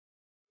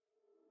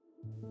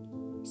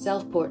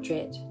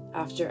Self-portrait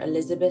after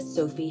Elizabeth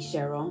Sophie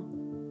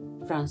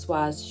Cheron,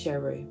 Francois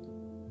Chereau.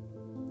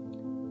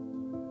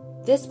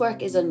 This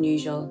work is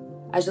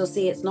unusual, as you'll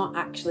see it's not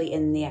actually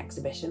in the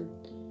exhibition.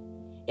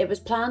 It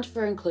was planned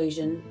for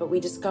inclusion, but we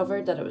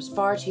discovered that it was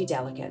far too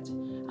delicate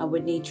and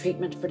would need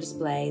treatment for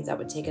display that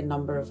would take a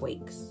number of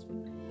weeks.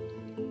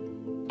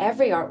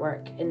 Every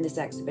artwork in this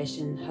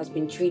exhibition has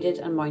been treated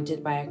and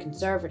mounted by a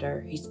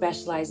conservator who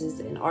specialises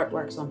in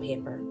artworks on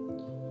paper.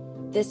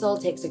 This all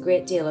takes a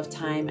great deal of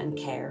time and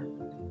care.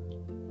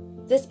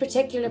 This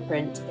particular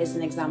print is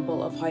an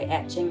example of how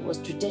etching was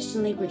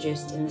traditionally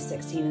produced in the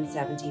 16 and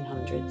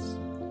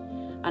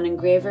 1700s. An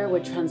engraver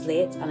would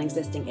translate an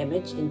existing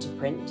image into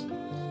print,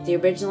 the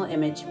original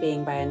image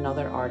being by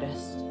another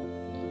artist.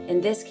 In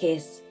this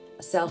case,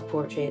 a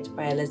self-portrait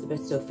by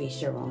Elizabeth Sophie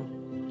Cheron.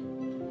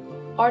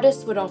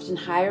 Artists would often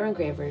hire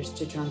engravers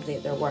to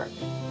translate their work,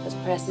 as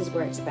presses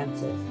were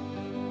expensive,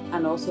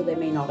 and also they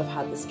may not have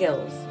had the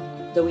skills,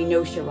 though we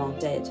know Cheron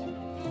did.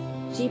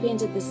 She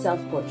painted this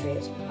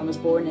self-portrait and was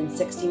born in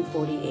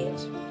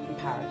 1648 in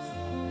Paris.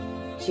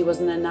 She was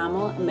an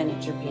enamel and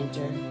miniature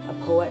painter, a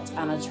poet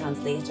and a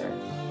translator.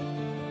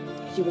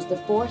 She was the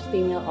fourth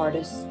female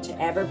artist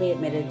to ever be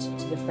admitted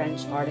to the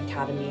French Art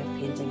Academy of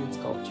Painting and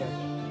Sculpture.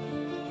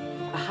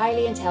 A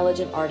highly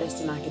intelligent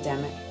artist and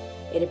academic,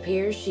 it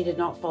appears she did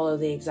not follow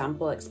the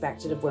example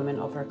expected of women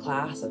of her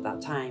class at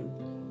that time.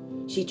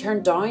 She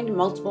turned down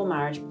multiple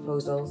marriage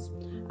proposals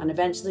and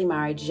eventually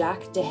married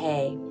Jacques de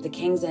Hay, the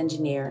king's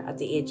engineer, at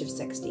the age of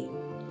 60,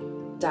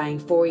 dying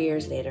 4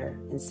 years later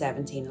in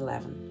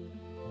 1711.